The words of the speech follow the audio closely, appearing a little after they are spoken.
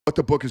what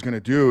the book is going to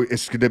do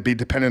is going to be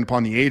dependent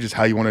upon the age is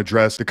how you want to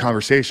address the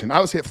conversation. I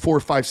would say at 4,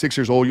 5, 6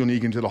 years old, you'll need to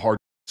get into the hard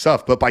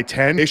stuff. But by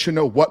 10, they should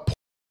know what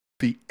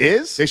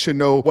is. They should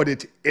know what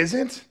it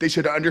isn't. They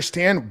should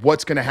understand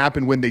what's going to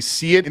happen when they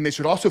see it. And they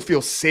should also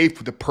feel safe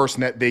with the person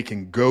that they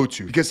can go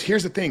to. Because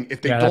here's the thing,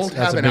 if they don't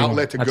have an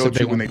outlet to go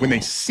to when they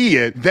see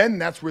it, then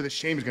that's where the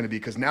shame is going to be.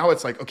 Because now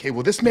it's like, okay,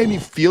 well, this made me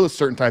feel a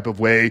certain type of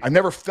way. I've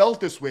never felt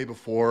this way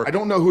before. I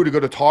don't know who to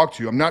go to talk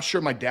to. I'm not sure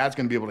my dad's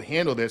going to be able to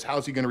handle this. How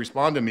is he going to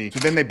respond to me? So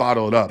then they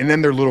bottle it up. And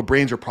then their little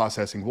brains are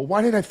processing. Well,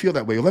 why did I feel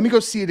that way? Well, let me go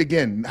see it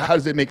again. How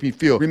does it make me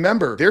feel?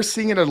 Remember, they're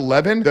seeing it at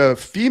 11. The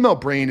female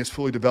brain is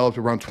fully developed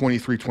around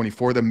 23,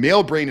 24. The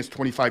male brain is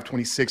 25,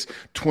 26,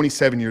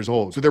 27 years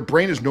old. So their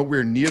brain is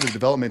nowhere near the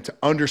development to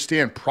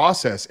understand,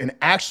 process, and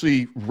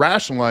actually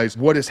rationalize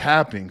what is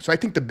happening. So I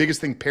think the biggest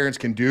thing parents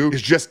can do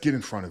is just get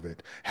in front of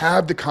it.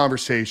 Have the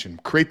conversation.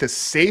 Create the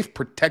safe,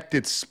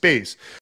 protected space